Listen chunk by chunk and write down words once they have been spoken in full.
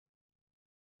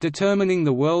Determining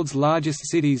the world's largest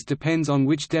cities depends on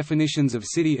which definitions of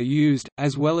city are used,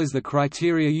 as well as the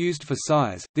criteria used for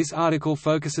size. This article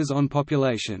focuses on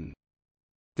population.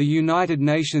 The United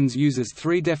Nations uses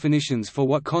three definitions for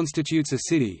what constitutes a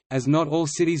city, as not all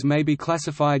cities may be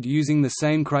classified using the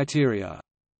same criteria.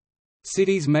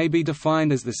 Cities may be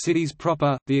defined as the cities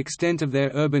proper, the extent of their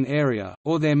urban area,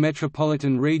 or their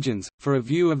metropolitan regions. For a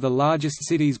view of the largest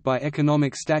cities by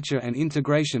economic stature and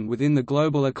integration within the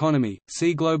global economy,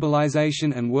 see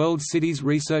Globalization and World Cities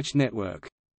Research Network.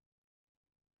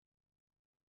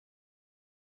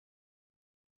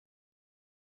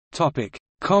 Topic: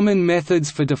 Common methods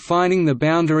for defining the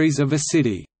boundaries of a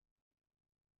city.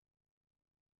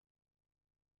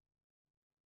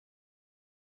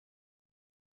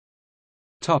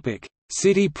 Topic: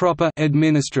 City proper,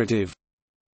 administrative.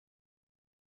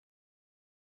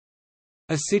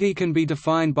 A city can be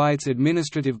defined by its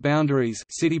administrative boundaries,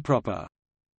 city proper.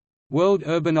 World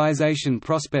Urbanization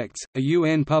Prospects, a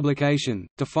UN publication,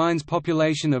 defines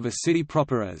population of a city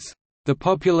proper as the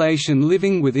population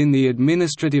living within the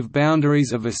administrative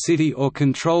boundaries of a city or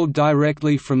controlled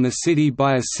directly from the city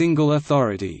by a single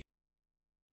authority.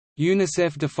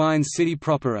 UNICEF defines city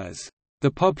proper as the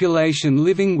population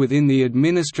living within the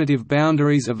administrative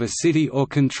boundaries of a city or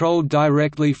controlled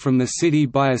directly from the city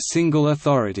by a single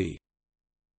authority.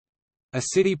 A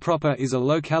city proper is a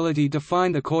locality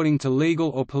defined according to legal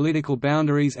or political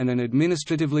boundaries and an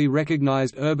administratively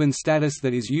recognized urban status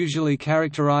that is usually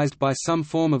characterized by some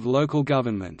form of local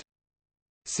government.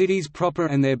 Cities proper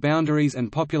and their boundaries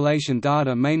and population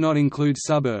data may not include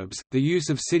suburbs. The use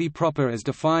of city proper as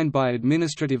defined by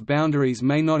administrative boundaries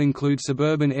may not include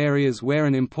suburban areas where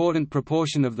an important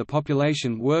proportion of the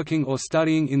population working or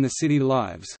studying in the city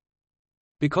lives.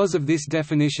 Because of this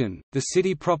definition, the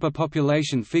city proper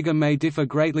population figure may differ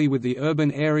greatly with the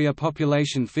urban area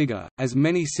population figure, as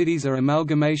many cities are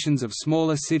amalgamations of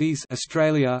smaller cities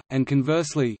Australia, and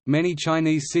conversely, many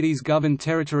Chinese cities govern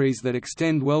territories that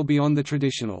extend well beyond the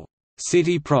traditional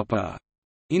city proper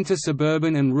into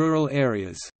suburban and rural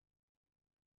areas.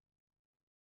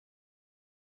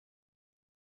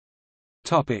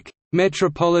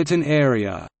 Metropolitan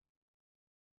area.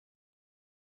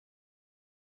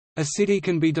 A city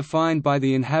can be defined by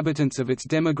the inhabitants of its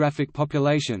demographic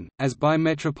population, as by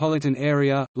metropolitan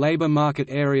area, labor market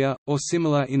area, or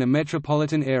similar in a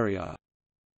metropolitan area.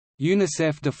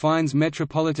 UNICEF defines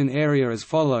metropolitan area as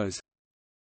follows: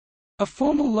 a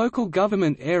formal local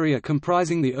government area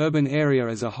comprising the urban area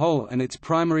as a whole and its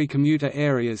primary commuter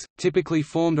areas, typically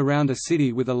formed around a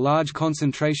city with a large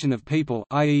concentration of people,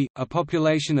 i.e., a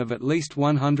population of at least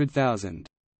 100,000.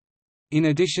 In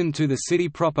addition to the city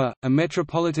proper, a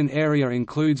metropolitan area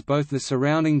includes both the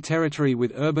surrounding territory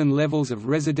with urban levels of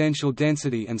residential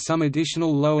density and some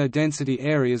additional lower density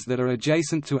areas that are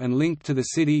adjacent to and linked to the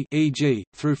city, e.g.,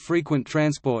 through frequent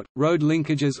transport, road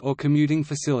linkages or commuting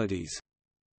facilities.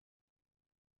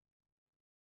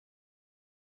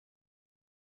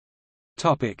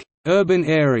 Urban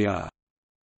area.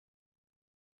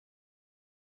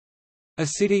 A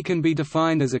city can be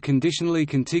defined as a conditionally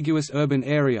contiguous urban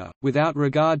area, without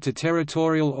regard to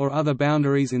territorial or other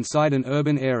boundaries inside an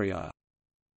urban area.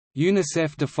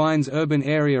 UNICEF defines urban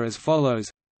area as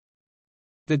follows: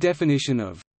 the definition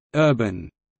of «urban»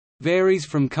 varies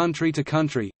from country to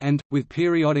country, and, with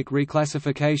periodic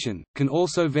reclassification, can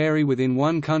also vary within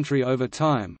one country over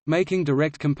time, making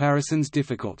direct comparisons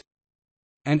difficult.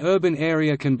 An urban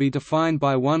area can be defined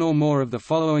by one or more of the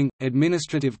following: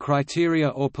 administrative criteria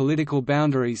or political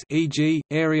boundaries, e.g.,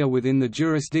 area within the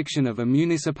jurisdiction of a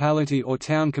municipality or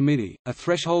town committee, a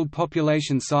threshold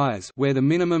population size where the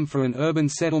minimum for an urban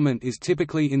settlement is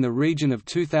typically in the region of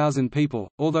 2,000 people,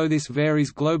 although this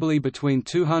varies globally between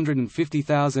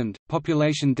 250,000,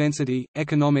 population density,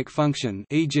 economic function,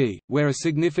 e.g., where a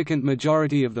significant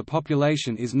majority of the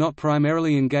population is not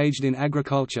primarily engaged in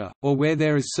agriculture, or where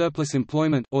there is surplus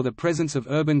employment or the presence of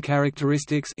urban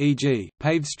characteristics, e.g.,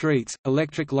 paved streets,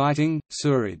 electric lighting,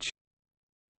 sewerage.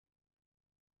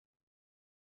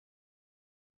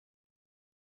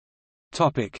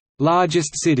 Topic: Largest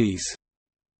cities.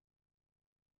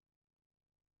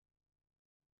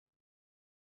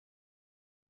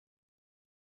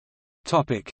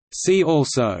 Topic: See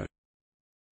also.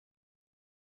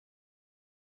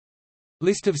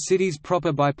 List of cities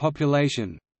proper by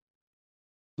population.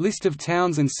 List of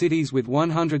towns and cities with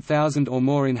 100,000 or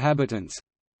more inhabitants.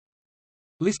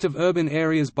 List of urban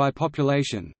areas by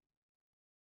population.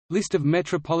 List of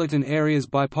metropolitan areas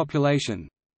by population.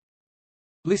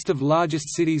 List of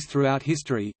largest cities throughout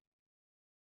history.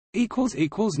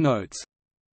 Notes